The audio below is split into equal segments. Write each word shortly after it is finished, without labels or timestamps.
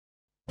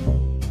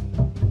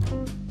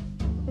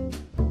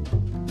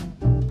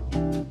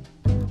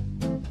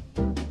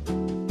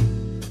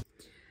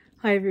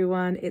Hi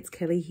everyone, it's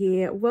Kelly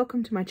here.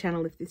 Welcome to my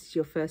channel if this is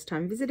your first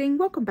time visiting.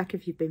 Welcome back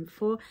if you've been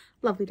before.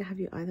 Lovely to have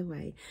you either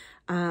way.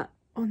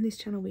 On this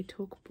channel we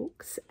talk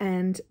books,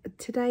 and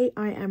today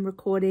I am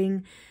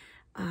recording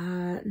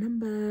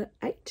number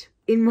 8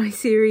 in my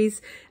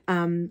series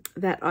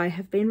that I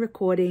have been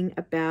recording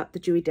about the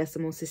Dewey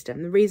Decimal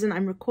System. The reason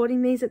I'm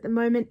recording these at the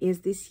moment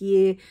is this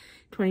year,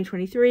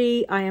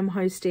 2023, I am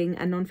hosting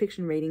a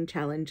non-fiction reading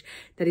challenge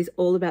that is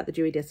all about the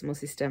Dewey Decimal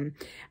System.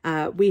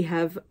 I've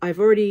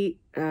already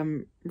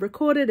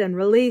recorded and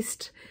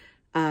released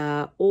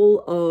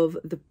all of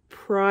the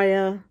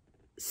prior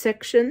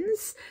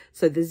sections,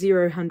 so the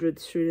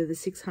 000s through to the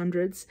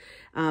 600s,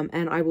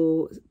 and I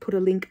will put a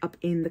link up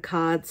in the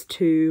cards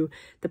to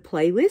the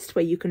playlist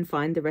where you can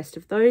find the rest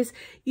of those.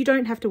 You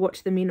don't have to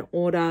watch them in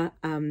order.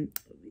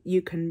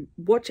 You can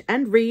watch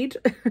and read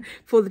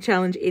for the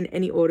challenge in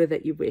any order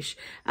that you wish.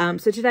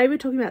 So today we're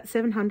talking about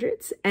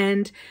 700s,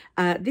 and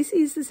this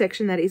is the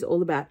section that is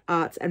all about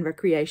arts and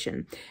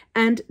recreation.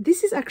 And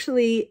this is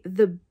actually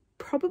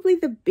probably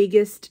the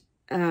biggest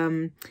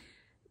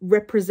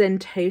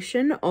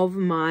representation of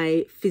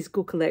my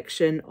physical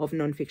collection of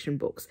non-fiction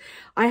books.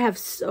 I have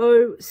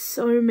so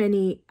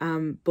many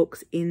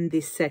books in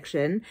this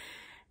section,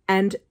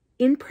 and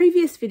in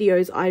previous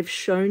videos I've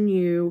shown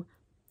you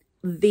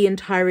the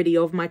entirety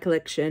of my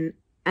collection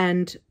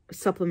and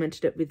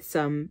supplemented it with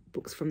some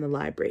books from the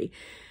library.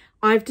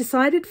 I've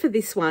decided for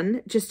this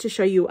one just to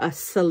show you a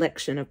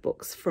selection of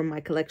books from my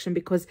collection,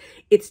 because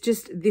it's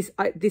just this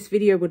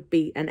video would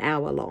be an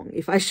hour long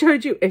if I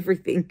showed you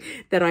everything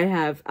that I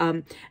have.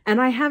 And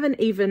I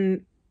haven't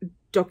even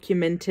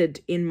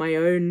documented in my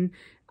own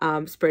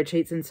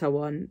spreadsheets and so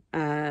on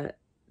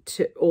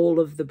to all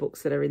of the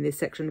books that are in this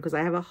section, because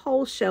I have a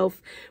whole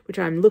shelf which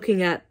I'm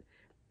looking at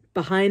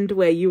behind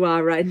where you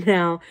are right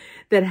now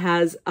that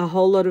has a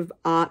whole lot of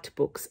art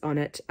books on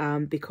it,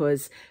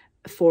 because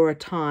for a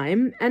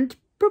time, and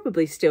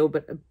probably still,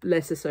 but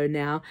lesser so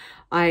now,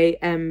 I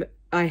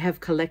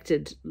have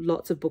collected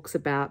lots of books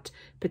about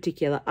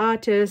particular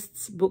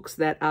artists, books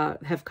that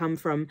have come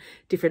from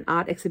different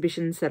art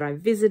exhibitions that I've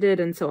visited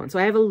and so on. So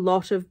I have a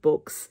lot of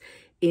books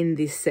in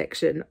this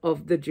section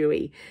of the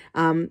Dewey.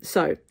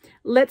 So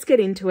let's get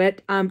into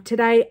it.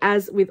 Today,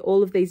 as with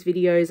all of these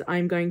videos,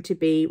 I'm going to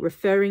be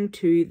referring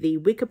to the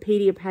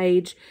Wikipedia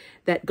page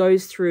that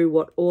goes through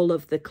what all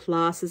of the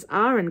classes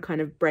are and kind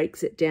of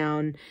breaks it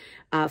down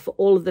for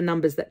all of the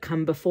numbers that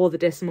come before the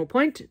decimal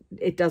point.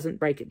 It doesn't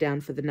break it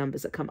down for the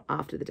numbers that come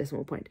after the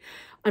decimal point.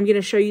 I'm going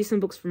to show you some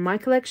books from my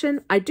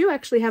collection. I do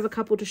actually have a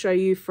couple to show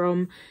you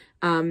from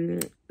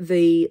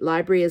the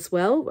library as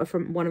well,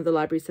 from one of the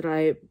libraries that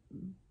I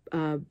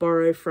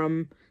borrow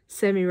from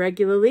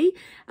semi-regularly.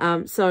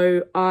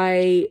 So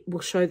I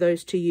will show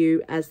those to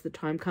you as the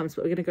time comes,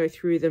 but we're going to go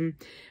through them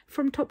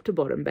from top to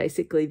bottom,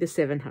 basically the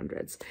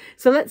 700s.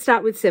 So let's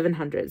start with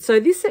 700. So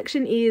this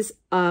section is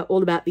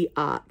all about the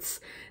arts.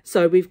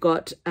 So we've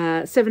got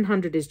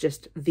 700 is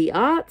just the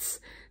arts.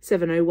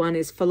 701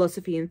 is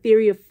philosophy and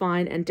theory of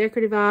fine and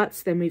decorative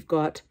arts. Then we've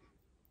got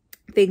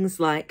things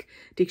like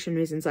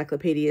dictionaries,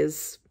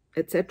 encyclopedias,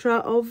 etc.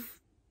 of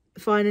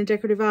fine and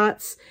decorative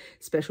arts,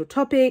 special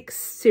topics,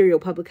 serial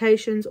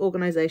publications,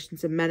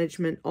 organisations and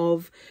management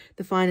of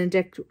the fine and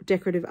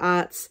decorative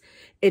arts,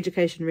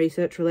 education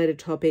research related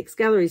topics,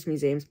 galleries,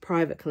 museums,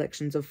 private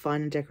collections of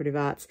fine and decorative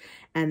arts,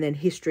 and then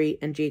history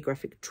and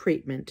geographic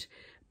treatment,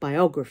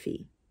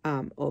 biography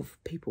of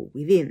people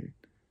within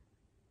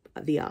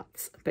the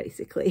arts,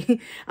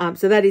 basically.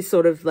 So that is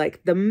sort of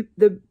like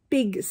the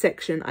big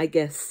section, I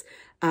guess,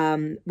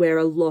 where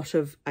a lot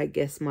of, I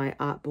guess, my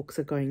art books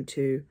are going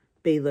to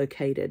be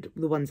located,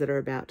 the ones that are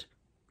about,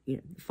 you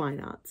know, fine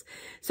arts.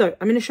 So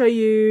I'm going to show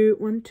you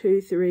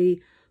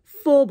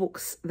 4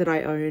 books that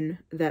I own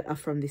that are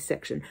from this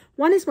section.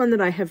 One is one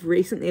that I have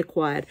recently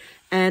acquired,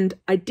 and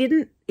I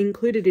didn't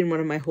include it in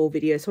one of my haul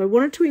videos, so I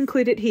wanted to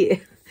include it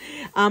here.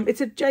 It's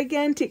a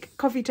gigantic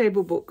coffee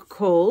table book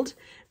called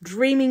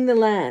Dreaming the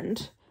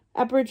Land,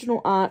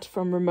 Aboriginal Art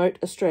from Remote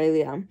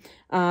Australia.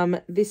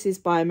 This is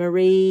by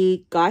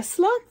Marie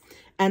Geissler,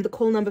 and the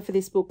call number for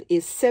this book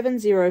is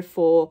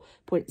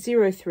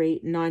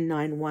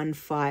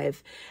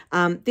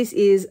 704.039915. This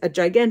is a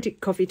gigantic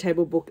coffee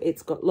table book.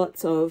 It's got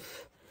lots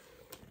of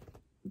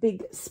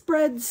big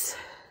spreads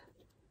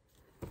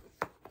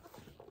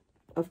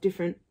of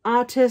different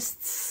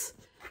artists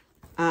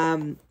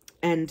and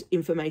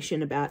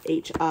information about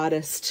each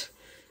artist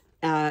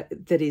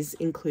that is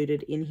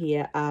included in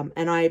here.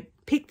 And I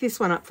picked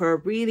this one up for a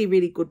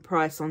really good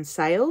price on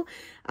sale.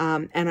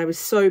 And I was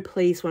so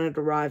pleased when it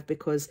arrived,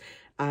 because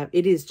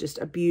it is just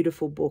a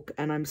beautiful book,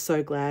 and I'm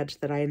so glad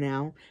that I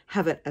now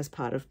have it as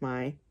part of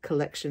my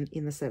collection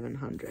in the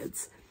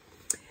 700s.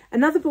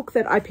 Another book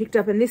that I picked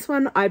up, and this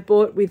one I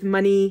bought with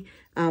money,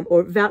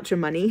 or voucher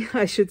money,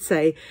 I should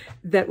say,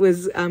 that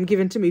was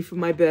given to me for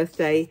my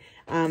birthday,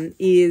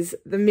 is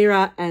The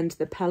Mirror and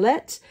the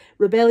Palette,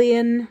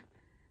 Rebellion,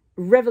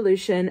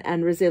 Revolution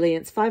and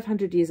Resilience,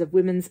 500 Years of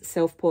Women's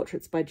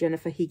Self-Portraits by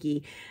Jennifer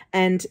Higgie.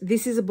 And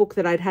this is a book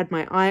that I'd had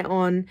my eye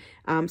on.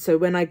 So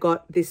when I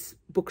got this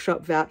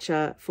bookshop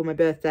voucher for my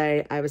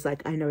birthday, I was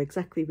like, I know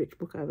exactly which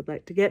book I would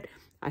like to get.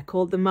 I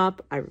called them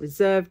up, I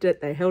reserved it,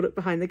 they held it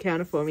behind the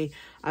counter for me.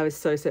 I was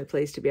so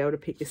pleased to be able to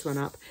pick this one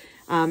up.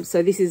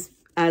 So this is,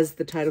 as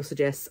the title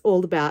suggests,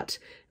 all about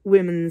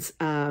women's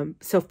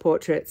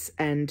self-portraits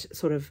and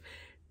sort of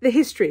the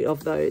history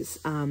of those,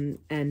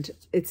 and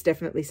it's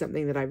definitely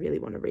something that I really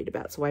want to read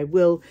about. So I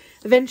will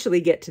eventually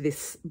get to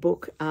this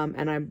book,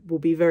 and I will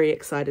be very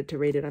excited to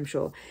read it, I'm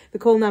sure. The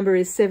call number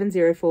is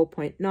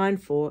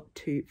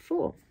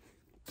 704.9424.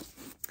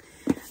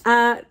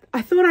 I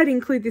thought I'd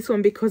include this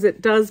one because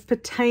it does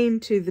pertain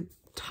to the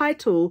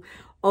title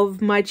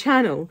of my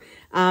channel,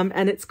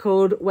 and it's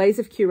called Ways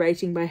of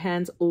Curating by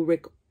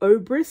Ulrich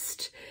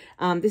Obrist.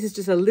 This is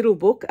just a little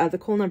book. The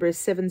call number is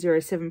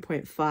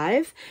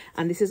 707.5,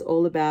 and this is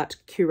all about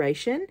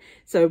curation.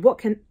 So what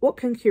can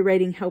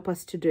curating help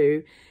us to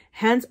do?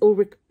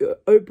 Ulrich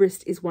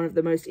Obrist is one of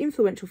the most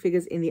influential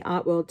figures in the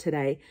art world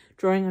today,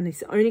 drawing on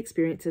his own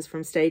experiences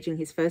from staging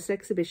his first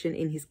exhibition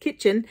in his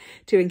kitchen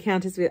to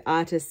encounters with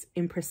artists,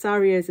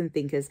 impresarios and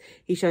thinkers.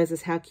 He shows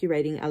us how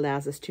curating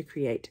allows us to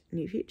create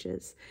new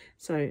futures.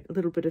 So a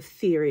little bit of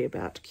theory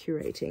about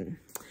curating.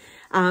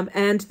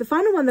 And the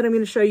final one that I'm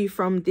going to show you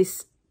from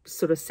this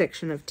sort of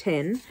section of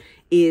 10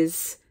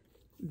 is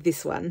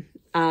this one.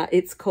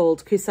 It's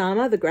called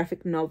Kusama, the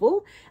graphic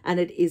novel, and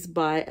it is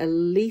by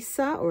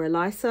Elisa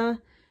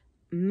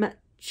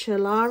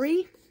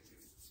Macellari.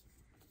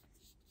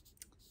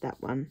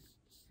 That one.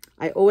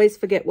 I always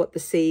forget what the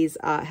C's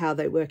are, how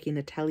they work in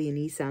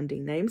Italian-y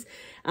sounding names.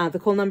 The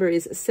call number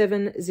is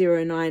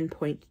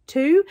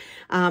 709.2.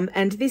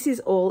 And this is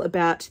all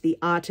about the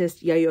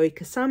artist Yayoi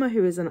Kusama,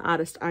 who is an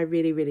artist I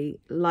really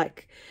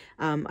like.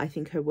 I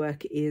think her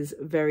work is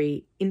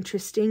very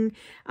interesting,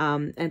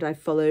 and I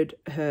followed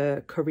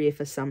her career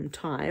for some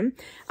time.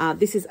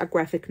 This is a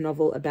graphic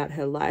novel about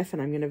her life,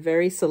 and I'm going to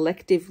very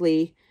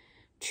selectively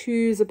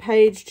choose a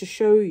page to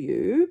show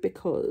you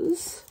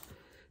because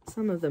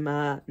some of them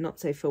are not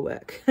safe for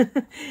work.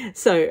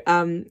 So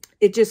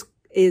it just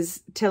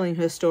is telling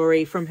her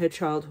story from her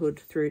childhood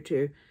through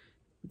to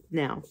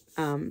now.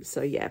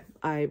 So yeah,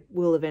 I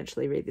will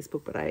eventually read this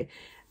book, but I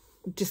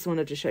just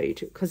wanted to show you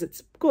too because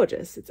it's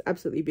gorgeous. It's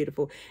absolutely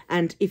beautiful.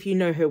 And if you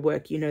know her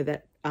work, you know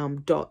that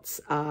dots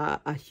are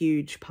a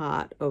huge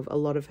part of a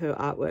lot of her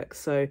artwork.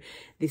 So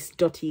this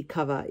dotty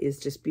cover is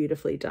just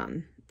beautifully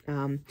done.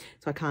 So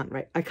I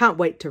can't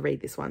wait to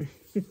read this one.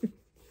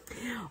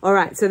 All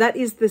right, so that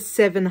is the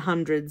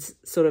 700s,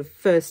 sort of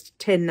first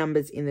 10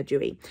 numbers in the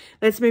Dewey.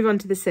 Let's move on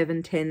to the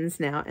 710s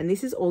now, and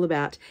this is all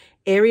about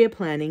area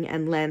planning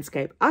and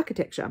landscape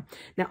architecture.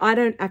 Now, I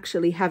don't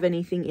actually have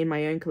anything in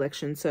my own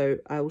collection, so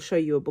I will show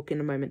you a book in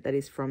a moment that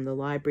is from the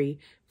library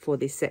for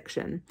this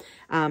section.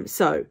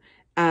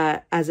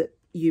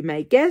 You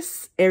may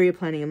guess, area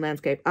planning and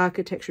landscape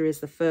architecture is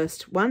the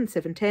first one,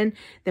 710.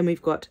 Then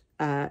we've got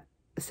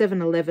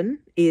 711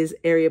 is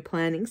area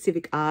planning,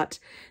 civic art.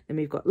 Then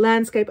we've got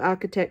landscape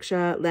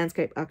architecture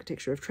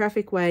of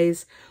traffic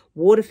ways,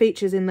 water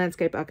features in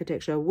landscape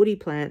architecture, woody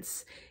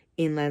plants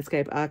in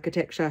landscape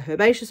architecture,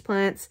 herbaceous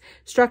plants,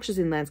 structures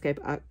in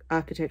landscape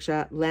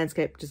architecture,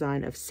 landscape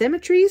design of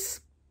cemeteries,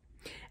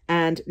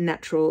 and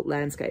natural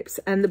landscapes.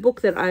 And the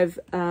book that I've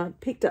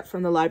picked up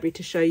from the library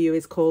to show you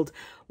is called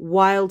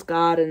Wild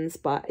Gardens,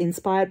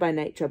 Inspired by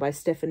Nature by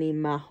Stephanie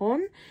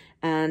Mahon.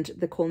 And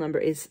the call number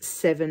is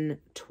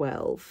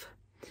 712.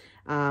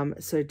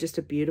 So just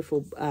a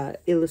beautiful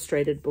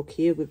illustrated book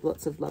here with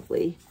lots of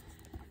lovely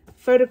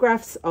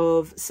photographs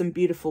of some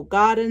beautiful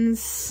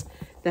gardens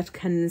that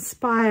can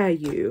inspire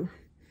you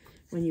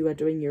when you are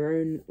doing your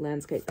own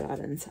landscape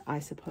gardens, I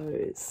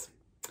suppose.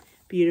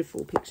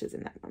 Beautiful pictures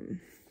in that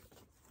one.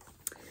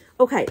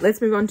 Okay, let's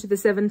move on to the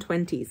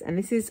 720s, and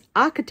this is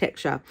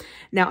architecture.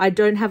 Now, I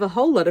don't have a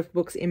whole lot of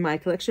books in my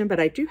collection, but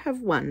I do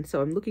have one,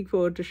 so I'm looking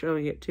forward to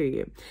showing it to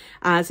you.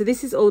 So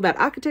this is all about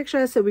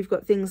architecture. So we've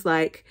got things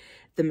like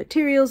the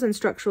materials and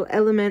structural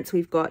elements.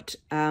 We've got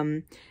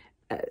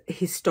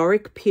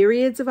historic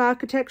periods of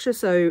architecture.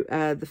 So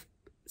the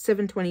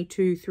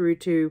 722 through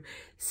to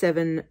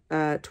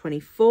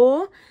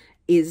 724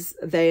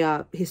 they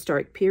are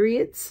historic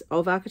periods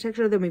of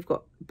architecture. Then we've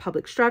got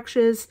public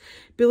structures,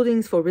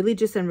 buildings for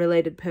religious and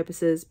related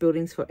purposes,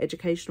 buildings for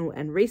educational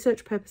and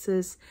research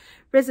purposes,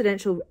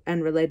 residential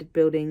and related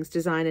buildings,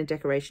 design and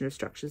decoration of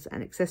structures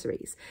and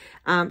accessories.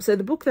 So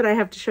the book that I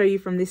have to show you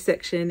from this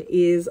section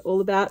is all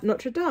about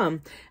Notre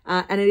Dame,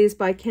 and it is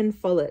by Ken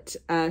Follett,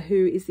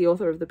 who is the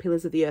author of The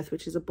Pillars of the Earth,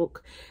 which is a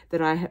book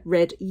that I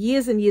read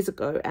years and years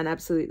ago and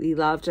absolutely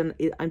loved, and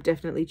I'm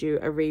definitely due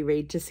a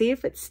reread to see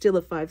if it's still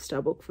a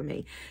 5-star book for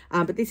me.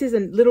 But this is a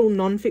little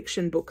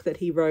non-fiction book that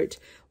he wrote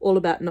all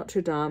about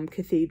Notre Dame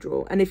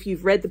Cathedral, and if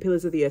you've read The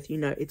Pillars of the Earth, you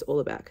know it's all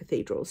about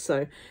cathedrals.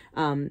 So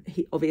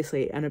he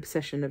obviously an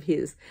obsession of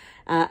his.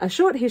 A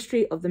Short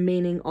History of the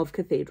Meaning of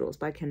Cathedrals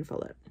by Ken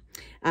Follett.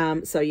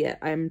 So yeah,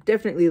 I'm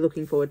definitely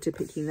looking forward to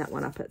picking that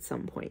one up at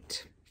some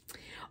point.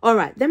 All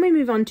right, then we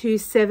move on to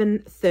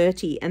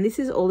 730, and this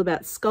is all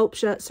about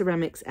sculpture,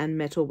 ceramics, and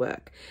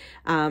metalwork.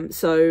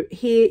 So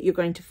here you're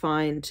going to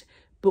find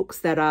books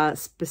that are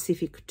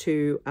specific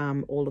to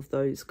all of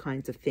those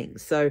kinds of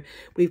things. So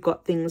we've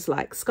got things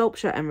like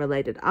sculpture and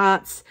related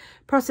arts,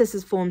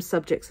 processes, forms,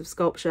 subjects of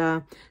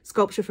sculpture,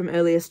 sculpture from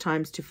earliest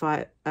times to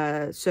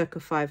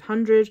circa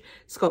 500,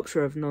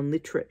 sculpture of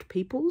non-literate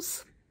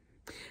peoples.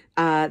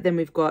 Then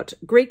we've got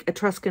Greek,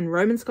 Etruscan,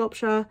 Roman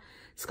sculpture,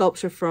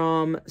 sculpture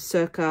from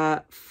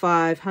circa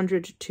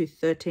 500 to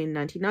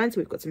 1399.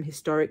 So we've got some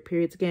historic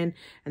periods again,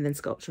 and then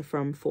sculpture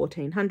from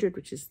 1400,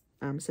 which is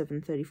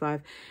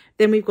 735.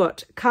 Then we've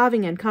got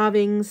carving and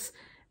carvings,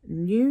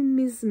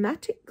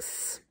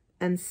 numismatics,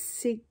 and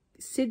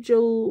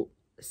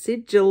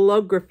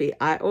sigillography.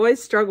 I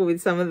always struggle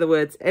with some of the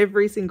words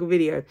every single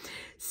video.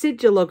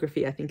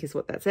 Sigillography, I think is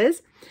what that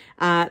says.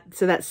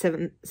 So that's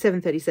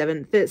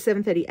 737.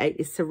 738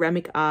 is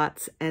ceramic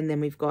arts, and then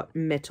we've got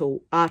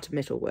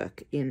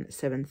metalwork in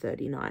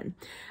 739.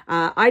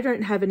 I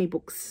don't have any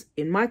books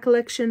in my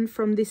collection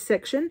from this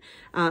section,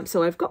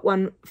 so I've got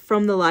one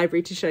from the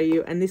library to show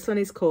you, and this one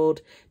is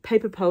called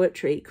Paper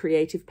Poetry,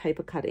 Creative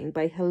Paper Cutting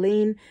by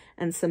Helene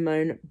and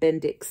Simone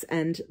Bendix,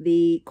 and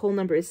the call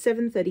number is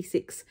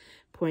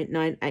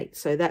 736.98,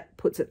 so that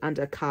puts it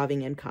under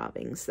carving and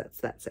carvings. That's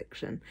that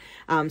section.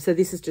 So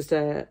this is just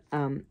a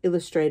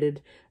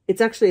illustrated,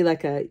 it's actually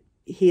like a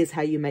here's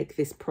how you make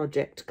this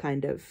project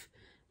kind of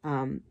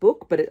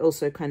book, but it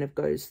also kind of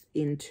goes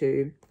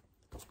into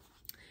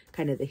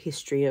kind of the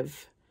history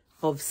of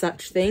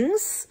such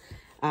things,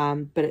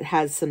 but it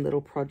has some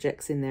little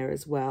projects in there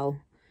as well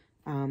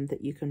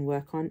that you can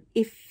work on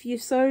if you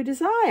so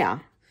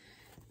desire.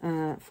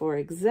 For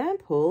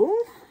example,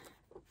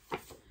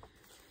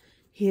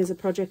 here's a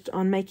project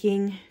on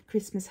making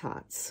Christmas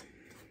hearts.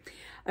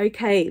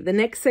 Okay, the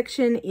next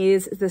section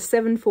is the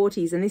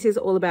 740s, and this is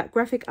all about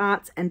graphic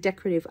arts and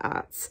decorative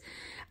arts.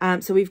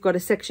 So we've got a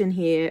section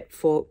here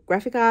for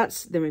graphic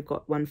arts, then we've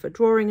got one for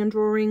drawing and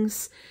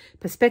drawings,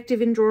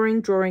 perspective in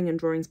drawing, drawing and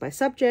drawings by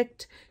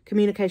subject,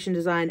 communication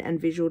design and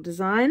visual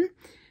design,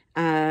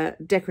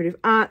 decorative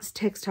arts,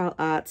 textile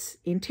arts,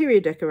 interior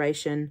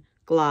decoration,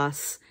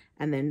 glass,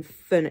 and then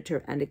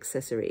furniture and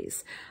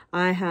accessories.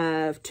 I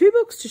have two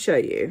books to show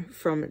you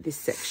from this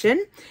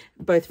section,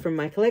 both from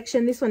my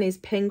collection. This one is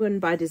Penguin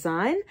by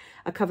Design,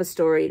 a cover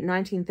story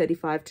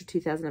 1935 to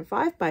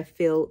 2005 by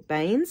Phil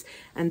Baines.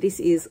 And this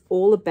is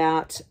all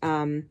about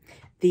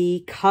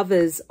the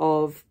covers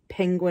of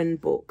Penguin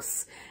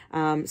books.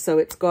 So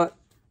it's got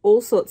all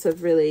sorts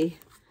of really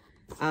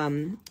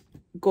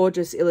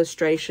gorgeous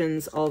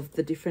illustrations of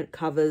the different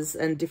covers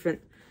and different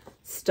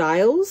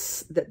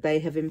styles that they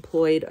have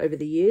employed over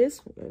the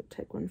years. We'll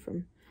take one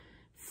from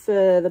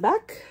further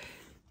back,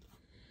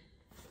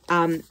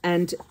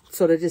 and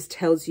sort of just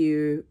tells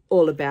you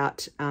all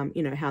about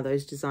you know, how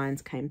those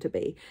designs came to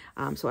be.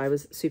 So I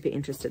was super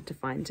interested to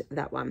find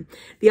that one.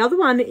 The other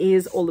one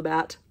is all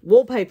about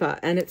wallpaper,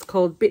 and it's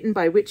called Bitten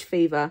by Witch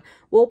Fever,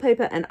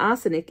 Wallpaper and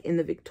Arsenic in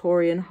the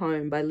Victorian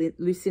Home by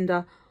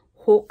Lucinda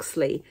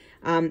Hawksley.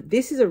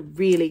 This is a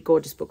really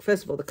gorgeous book.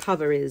 First of all, the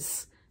cover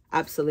is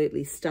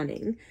absolutely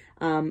stunning.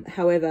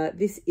 However,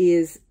 this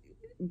is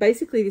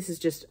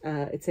just,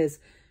 it says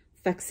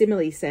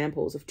facsimile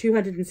samples of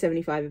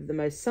 275 of the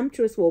most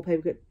sumptuous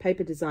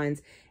wallpaper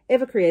designs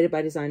ever created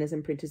by designers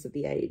and printers of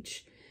the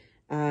age.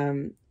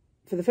 For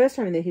the first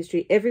time in their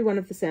history, every one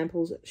of the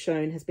samples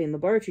shown has been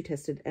laboratory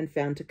tested and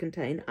found to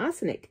contain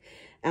arsenic.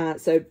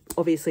 So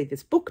obviously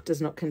this book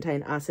does not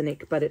contain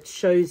arsenic, but it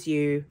shows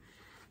you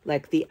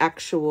like the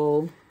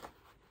actual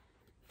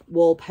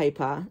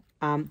wallpaper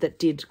that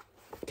did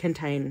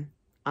contain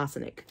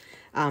arsenic,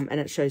 and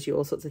it shows you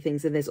all sorts of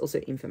things, and there's also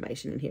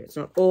information in here. It's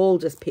not all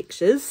just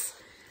pictures,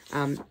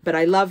 but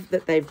I love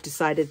that they've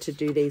decided to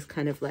do these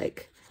kind of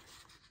like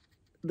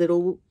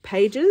little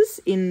pages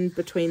in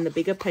between the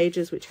bigger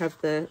pages which have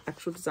the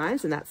actual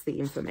designs, and that's the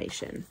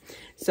information.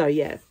 So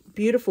yeah,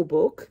 beautiful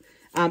book.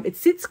 It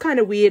sits kind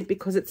of weird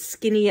because it's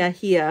skinnier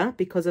here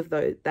because of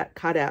that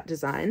cutout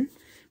design,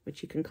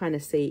 which you can kind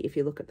of see if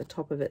you look at the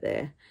top of it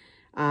there,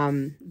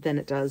 than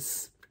it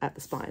does at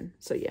the spine.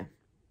 So yeah,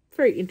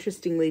 very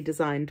interestingly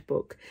designed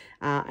book,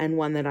 and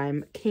one that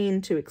I'm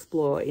keen to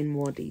explore in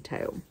more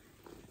detail.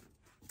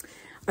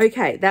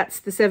 Okay, that's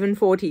the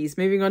 740s.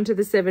 Moving on to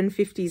the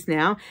 750s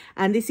now,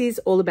 and this is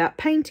all about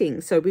painting.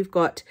 So we've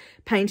got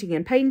painting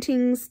and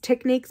paintings,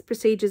 techniques,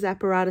 procedures,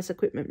 apparatus,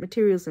 equipment,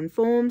 materials and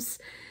forms.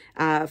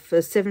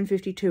 For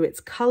 752, it's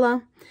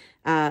colour.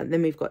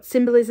 Then we've got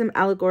symbolism,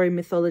 allegory,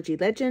 mythology,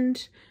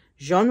 legend,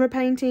 genre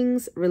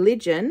paintings,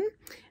 religion,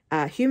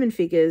 human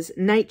figures,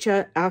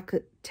 nature,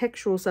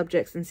 textual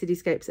subjects and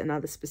cityscapes and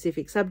other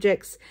specific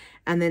subjects.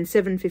 And then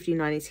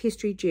 759 is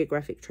history,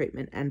 geographic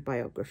treatment, and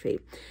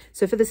biography.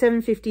 So for the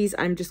 750s,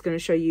 I'm just going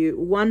to show you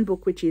one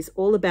book, which is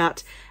all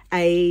about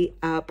a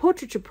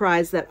portraiture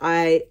prize that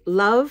I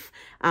love,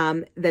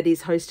 that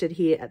is hosted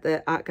here at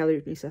the Art Gallery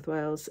of New South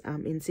Wales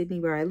in Sydney,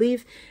 where I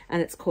live.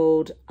 And it's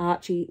called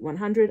Archie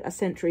 100, A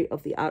Century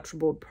of the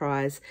Archibald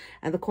Prize.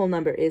 And the call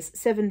number is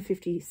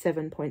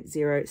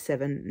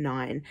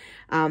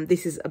 757.079.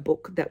 This is a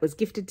book that was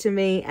gifted to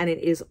me, and it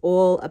is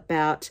all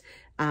about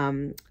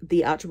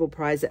the Archibald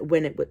Prize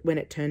when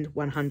it turned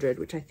 100,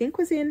 which I think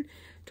was in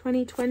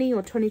 2020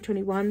 or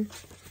 2021,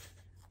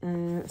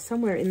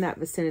 somewhere in that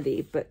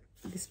vicinity. But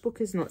this book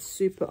is not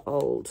super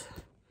old.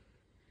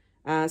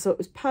 So it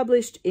was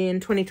published in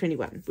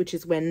 2021, which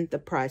is when the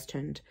prize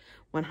turned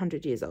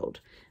 100 years old.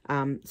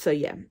 So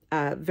yeah,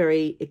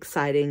 very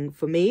exciting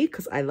for me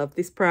because I love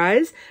this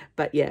prize.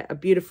 But yeah, a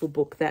beautiful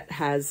book that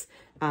has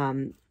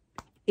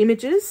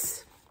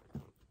images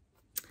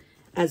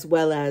as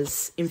well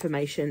as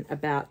information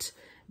about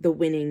the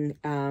winning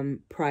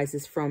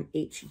prizes from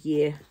each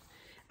year.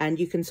 And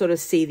you can sort of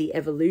see the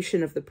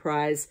evolution of the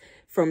prize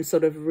from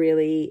sort of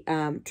really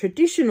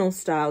traditional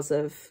styles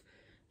of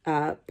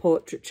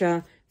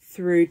portraiture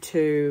through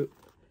to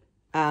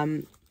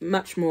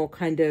much more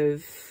kind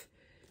of,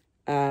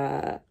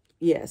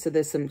 yeah, so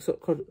there's some sort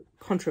of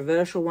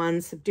controversial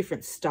ones,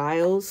 different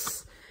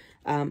styles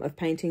of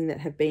painting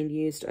that have been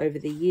used over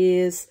the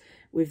years.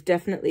 We've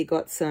definitely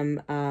got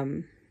some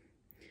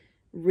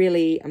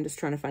really, I'm just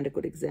trying to find a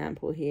good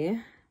example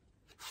here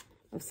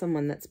of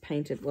someone that's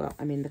painted, well,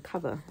 I mean, the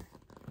cover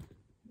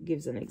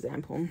gives an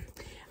example.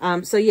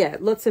 So yeah,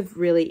 lots of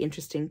really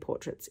interesting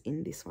portraits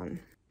in this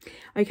one.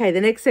 Okay,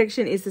 the next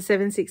section is the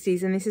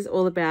 760s, and this is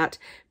all about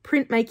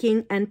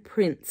printmaking and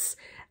prints.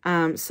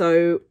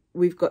 So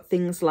we've got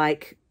things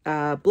like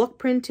block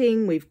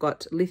printing, we've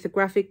got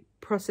lithographic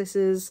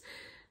processes.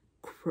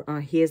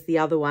 Here's the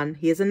other one.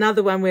 Here's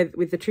another one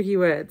with the tricky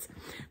words.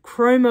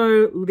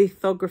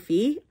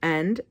 Chromolithography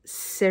and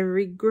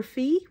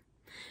serigraphy,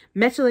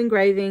 metal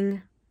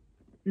engraving,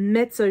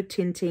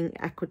 mezzo-tinting,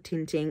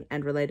 aquatinting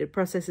and related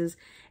processes,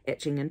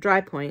 etching and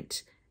dry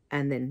point,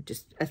 and then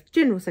just a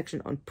general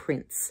section on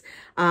prints.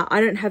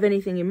 I don't have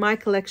anything in my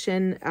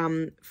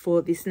collection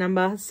for this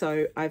number,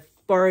 so I've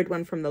borrowed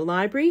one from the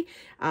library.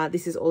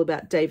 This is all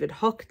about David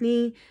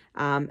Hockney,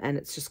 and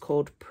it's just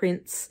called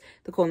Prints.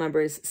 The call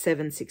number is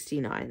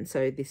 769,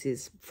 so this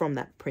is from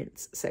that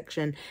prints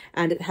section,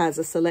 and it has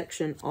a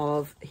selection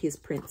of his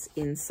prints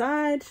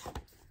inside.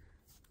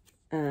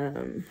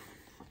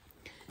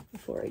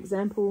 For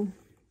example,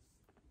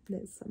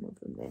 there's some of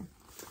them there.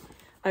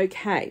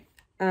 Okay,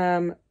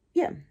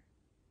 yeah,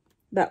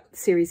 that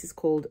series is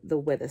called the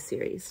Weather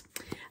series.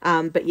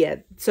 But yeah,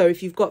 so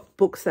if you've got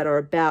books that are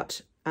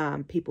about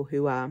people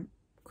who are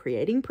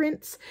creating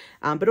prints,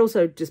 but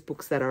also just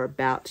books that are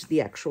about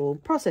the actual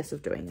process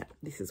of doing it,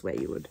 this is where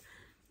you would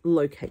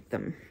locate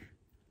them.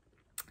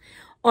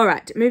 All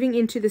right, moving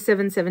into the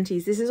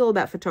 770s, this is all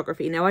about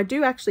photography. Now, I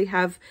do actually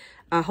have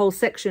a whole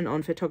section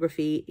on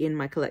photography in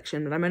my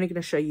collection, but I'm only going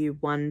to show you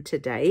one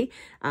today,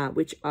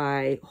 which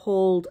I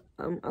hauled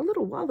a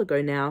little while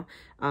ago now,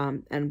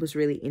 and was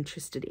really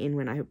interested in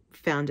when I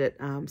found it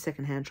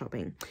secondhand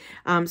shopping.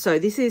 So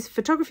this is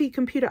photography,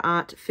 computer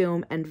art,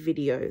 film, and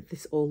video.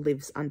 This all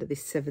lives under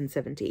this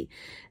 770.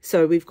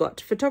 So we've got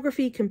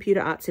photography,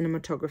 computer art,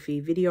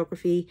 cinematography,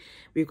 videography.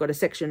 We've got a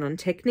section on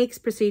techniques,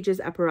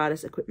 procedures,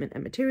 apparatus, equipment,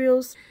 and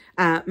materials.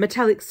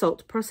 Metallic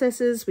salt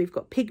processes. We've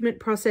got pigment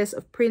process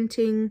of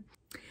printing.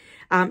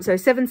 So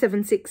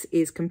 776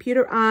 is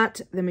computer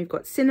art. Then we've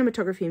got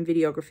cinematography and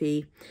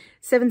videography.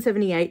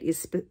 778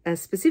 is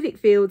specific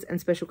fields and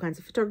special kinds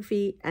of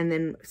photography. And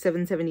then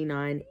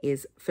 779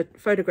 is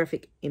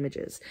photographic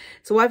images.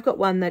 So I've got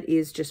one that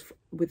is just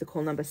with the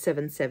call number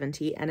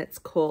 770, and it's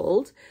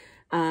called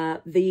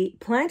The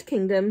Plant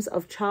Kingdoms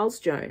of Charles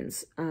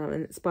Jones.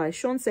 And it's by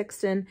Sean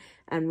Sexton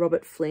and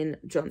Robert Flynn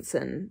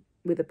Johnson,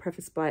 with a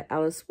preface by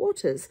Alice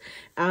Waters.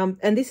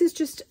 And this is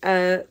just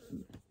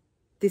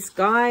this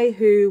guy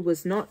who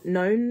was not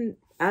known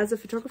as a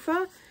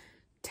photographer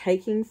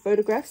taking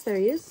photographs. There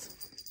he is.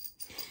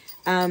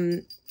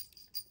 That's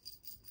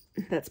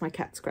my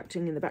cat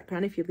scratching in the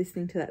background if you're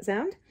listening to that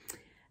sound.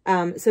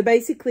 So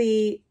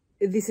basically,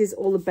 this is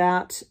all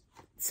about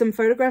some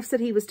photographs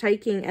that he was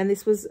taking, and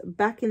this was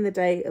back in the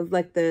day of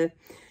like so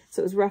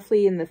it was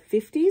roughly in the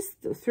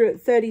 50s, through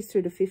 30s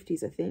through to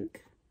 50s, I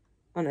think.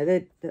 Oh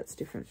no, that's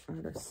different. Oh,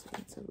 let's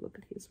have a look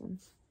at his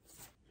ones.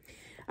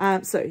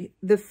 So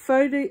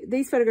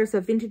these photographs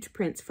are vintage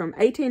prints from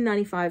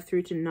 1895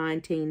 through to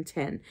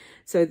 1910.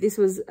 So this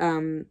was,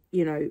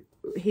 you know,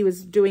 he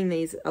was doing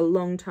these a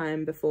long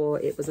time before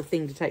it was a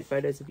thing to take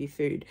photos of your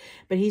food.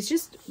 But he's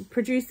just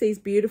produced these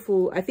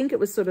beautiful, I think it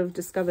was sort of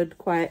discovered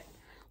quite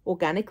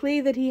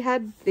organically that he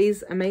had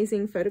these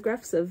amazing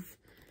photographs of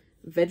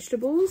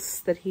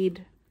vegetables that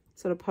he'd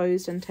sort of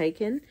posed and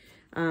taken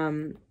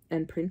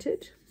and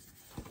printed.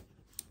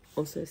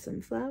 also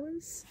some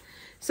flowers.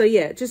 So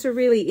yeah, just a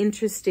really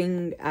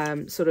interesting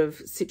sort of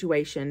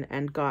situation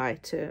and guy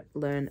to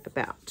learn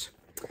about.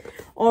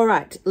 All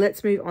right,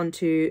 let's move on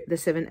to the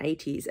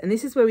 780s. And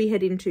this is where we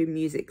head into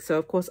music. So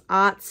of course,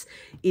 arts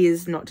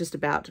is not just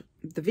about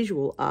the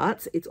visual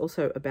arts, it's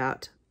also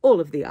about all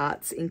of the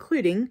arts,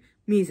 including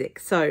music.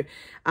 So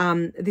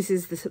this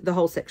is the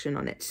whole section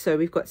on it. So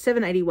we've got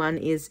 781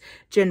 is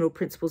general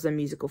principles and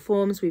musical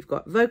forms. We've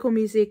got vocal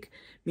music,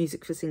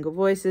 music for single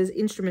voices,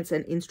 instruments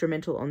and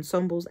instrumental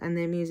ensembles and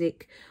their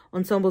music,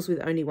 ensembles with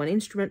only one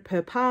instrument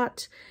per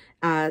part.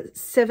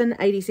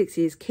 786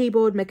 is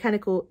keyboard,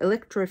 mechanical,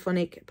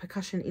 electrophonic,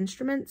 percussion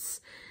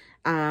instruments.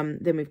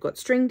 Then we've got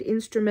stringed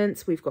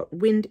instruments, we've got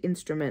wind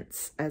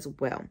instruments as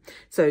well.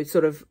 So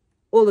sort of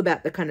all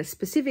about the kind of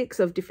specifics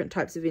of different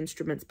types of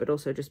instruments, but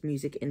also just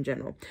music in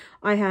general.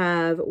 I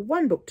have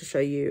one book to show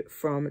you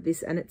from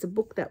this, and it's a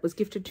book that was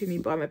gifted to me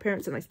by my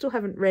parents and I still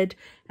haven't read,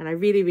 and I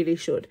really, really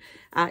should.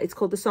 It's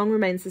called The Song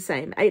Remains the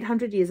Same,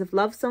 800 Years of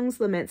Love Songs,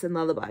 Laments and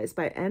Lullabies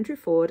by Andrew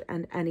Ford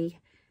and Annie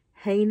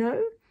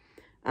Haino.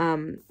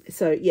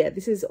 So yeah,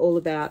 this is all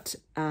about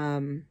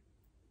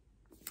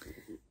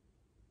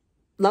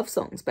love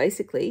songs,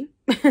 basically.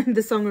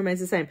 The song remains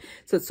the same.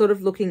 So it's sort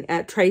of looking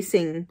at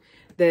tracing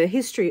the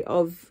history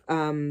of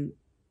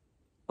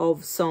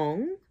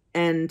song,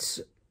 and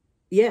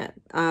yeah,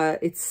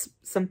 it's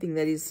something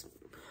that is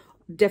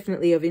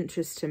definitely of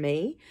interest to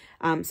me.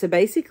 So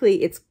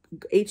basically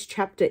each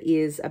chapter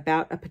is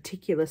about a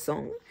particular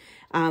song.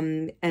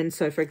 And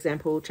so for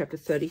example, chapter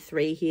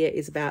 33 here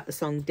is about the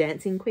song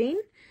Dancing Queen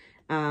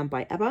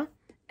by ABBA,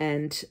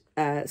 and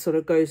sort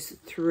of goes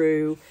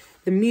through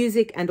the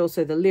music and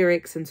also the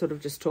lyrics and sort of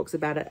just talks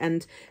about it.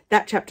 And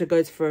that chapter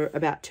goes for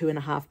about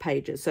 2.5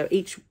 pages. So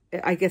each,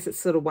 I guess it's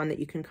sort of one that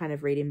you can kind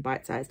of read in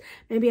bite size.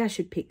 Maybe I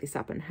should pick this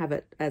up and have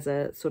it as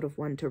a sort of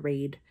one to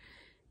read,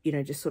 you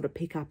know, just sort of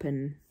pick up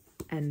and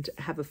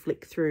have a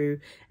flick through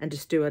and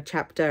just do a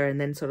chapter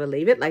and then sort of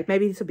leave it. Like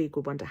maybe this will be a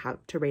good one to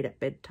have to read at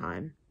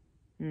bedtime.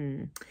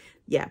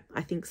 Yeah,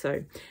 I think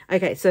so.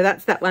 Okay, so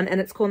that's that one, and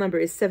its call number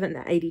is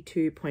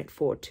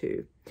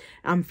 782.42.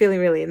 I'm feeling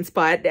really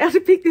inspired now to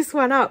pick this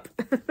one up.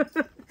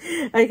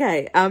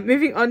 Okay,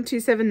 moving on to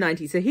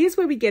 790. So here's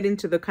where we get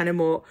into the kind of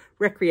more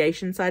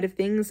recreation side of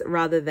things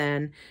rather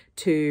than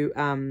to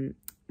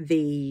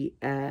the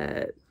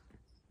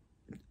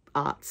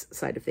arts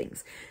side of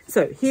things.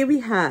 So here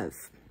we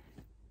have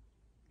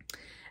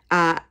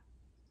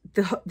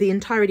the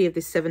entirety of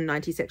this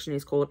 790 section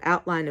is called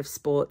Outline of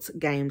Sports,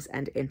 Games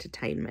and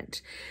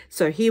Entertainment.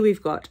 So here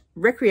we've got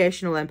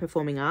recreational and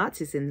performing arts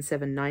is in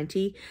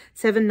 790.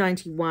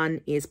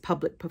 791 is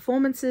public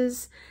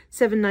performances.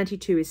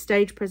 792 is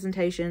stage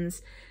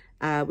presentations.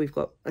 We've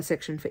got a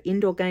section for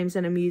indoor games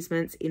and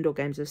amusements, indoor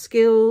games of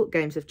skill,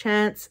 games of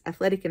chance,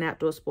 athletic and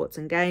outdoor sports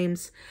and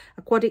games,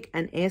 aquatic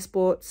and air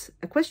sports,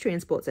 equestrian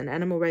sports and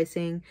animal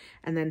racing,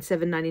 and then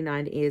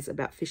 799 is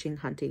about fishing,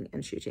 hunting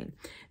and shooting.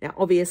 Now,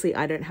 obviously,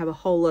 I don't have a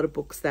whole lot of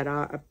books that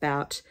are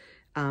about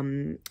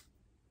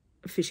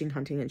fishing,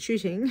 hunting and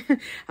shooting.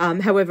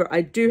 However,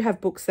 I do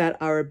have books that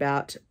are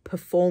about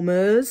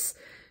performers,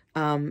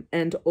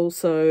 and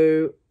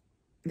also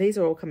these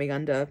are all coming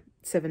under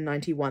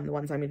 791, the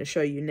ones I'm going to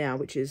show you now,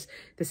 which is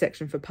the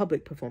section for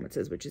public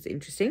performances, which is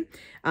interesting.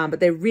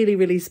 But they're really,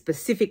 really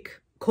specific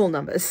call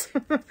numbers.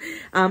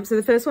 So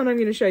the first one I'm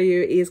going to show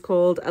you is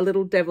called A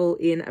Little Devil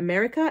in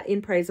America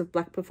in Praise of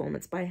Black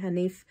Performance by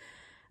Hanif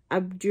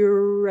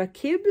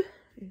Abdurakib.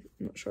 I'm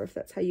not sure if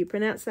that's how you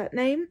pronounce that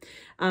name.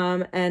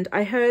 And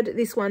I heard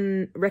this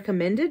one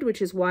recommended,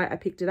 which is why I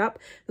picked it up.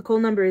 The call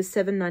number is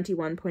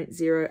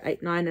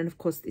 791.089. And of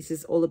course, this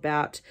is all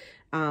about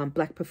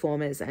black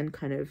performers and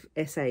kind of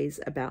essays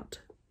about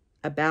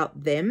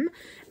them.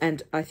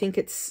 And I think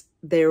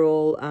they're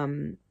all,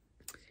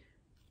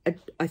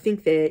 I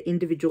think they're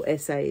individual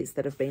essays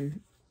that have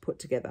been put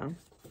together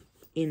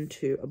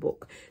into a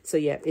book. So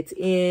yeah,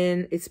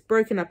 it's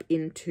broken up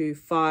into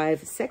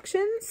 5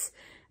 sections.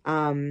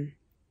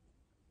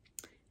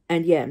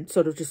 And yeah,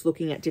 sort of just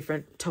looking at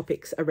different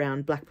topics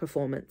around black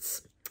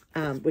performance,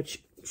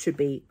 which should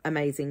be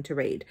amazing to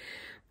read.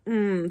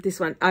 This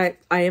one, I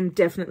am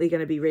definitely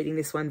going to be reading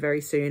this one very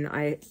soon.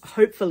 I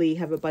hopefully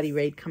have a buddy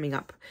read coming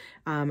up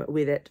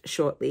with it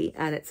shortly.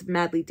 And it's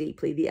Madly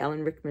Deeply, the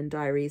Alan Rickman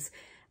Diaries,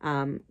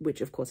 which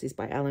of course is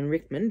by Alan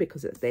Rickman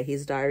because they're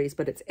his diaries,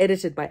 but it's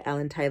edited by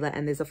Alan Taylor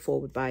and there's a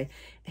foreword by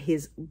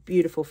his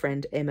beautiful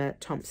friend Emma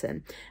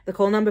Thompson. The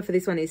call number for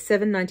this one is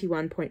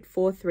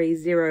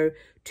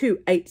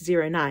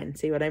 791.4302809.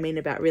 See what I mean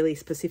about really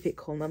specific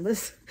call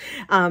numbers?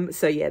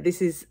 So yeah,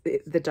 this is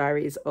the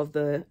diaries of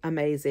the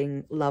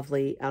amazing,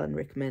 lovely Alan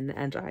Rickman,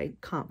 and I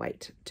can't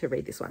wait to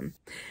read this one.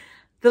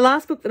 The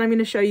last book that I'm going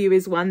to show you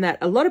is one that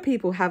a lot of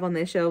people have on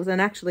their shelves,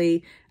 and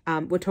actually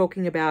we're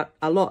talking about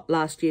a lot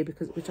last year,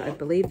 which I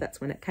believe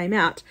that's when it came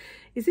out,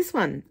 is this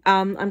one.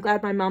 I'm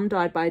Glad My Mum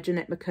Died by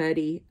Jeanette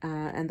McCurdy,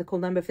 and the call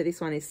number for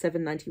this one is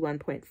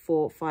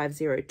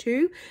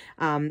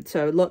 791.4502.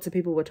 So lots of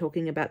people were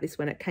talking about this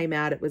when it came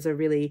out. It was a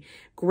really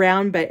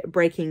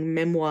groundbreaking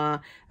memoir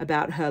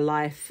about her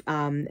life,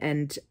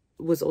 and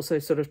was also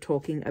sort of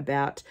talking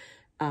about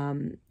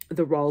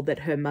the role that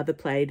her mother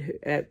played,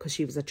 because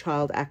she was a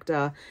child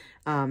actor,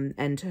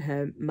 and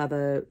her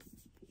mother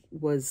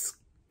was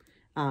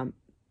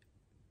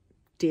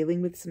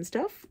dealing with some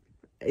stuff,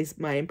 is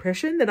my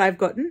impression that I've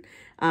gotten.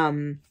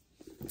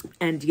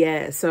 And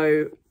yeah,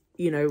 so,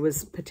 you know,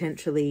 was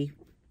potentially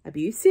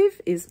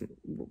abusive is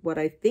what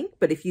I think.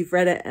 But if you've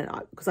read it, and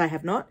because I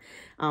have not,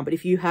 but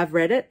if you have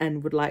read it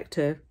and would like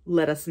to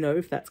let us know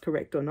if that's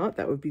correct or not,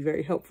 that would be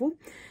very helpful.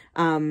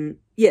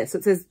 Yeah, so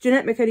it says,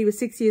 Jeanette McCurdy was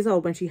 6 years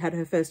old when she had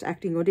her first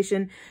acting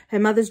audition. Her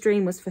mother's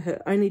dream was for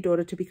her only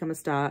daughter to become a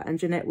star, and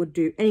Jeanette would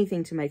do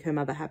anything to make her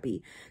mother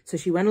happy. So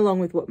she went along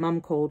with what Mum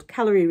called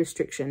calorie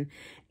restriction,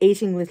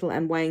 eating little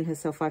and weighing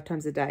herself 5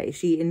 times a day.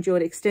 She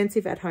endured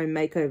extensive at-home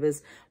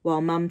makeovers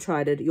while Mum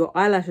chided, "Your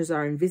eyelashes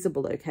are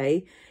invisible,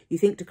 okay? You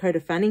think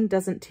Dakota Fanning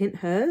doesn't tint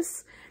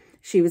hers?"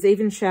 She was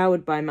even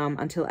showered by Mum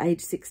until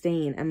age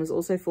 16 and was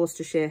also forced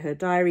to share her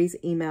diaries,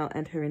 email,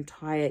 and her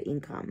entire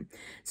income.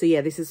 So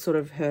yeah, this is sort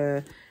of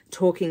her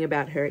talking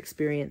about her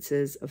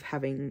experiences of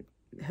having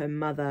her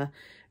mother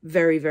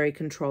very, very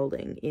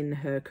controlling in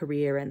her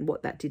career and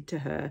what that did to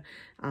her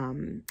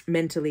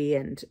mentally,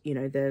 and, you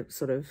know, the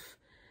sort of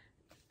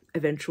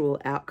eventual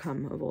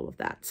outcome of all of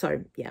that.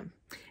 So yeah,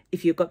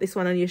 if you've got this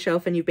one on your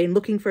shelf and you've been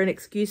looking for an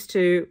excuse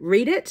to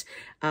read it,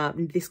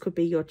 this could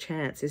be your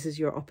chance. This is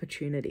your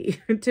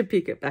opportunity to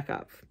pick it back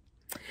up.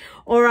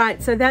 All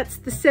right, so that's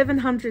the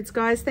 700s,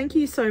 guys. Thank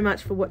you so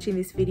much for watching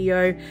this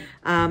video.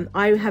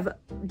 I have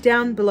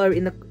down below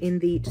in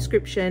the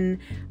description,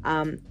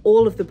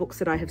 all of the books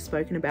that I have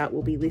spoken about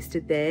will be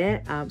listed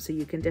there, so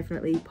you can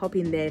definitely pop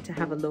in there to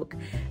have a look,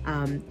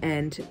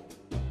 and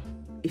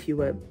if you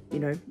were, you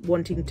know,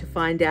 wanting to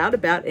find out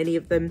about any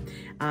of them,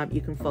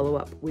 you can follow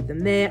up with them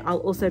there. I'll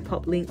also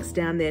pop links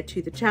down there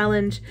to the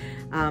challenge,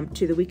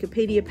 to the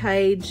Wikipedia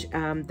page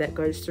that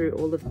goes through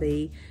all of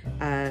the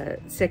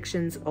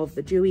sections of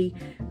the Dewey,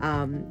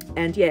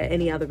 and yeah,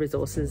 any other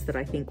resources that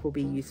I think will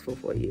be useful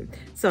for you.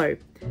 So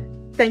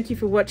thank you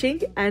for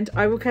watching, and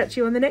I will catch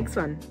you on the next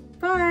one.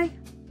 Bye.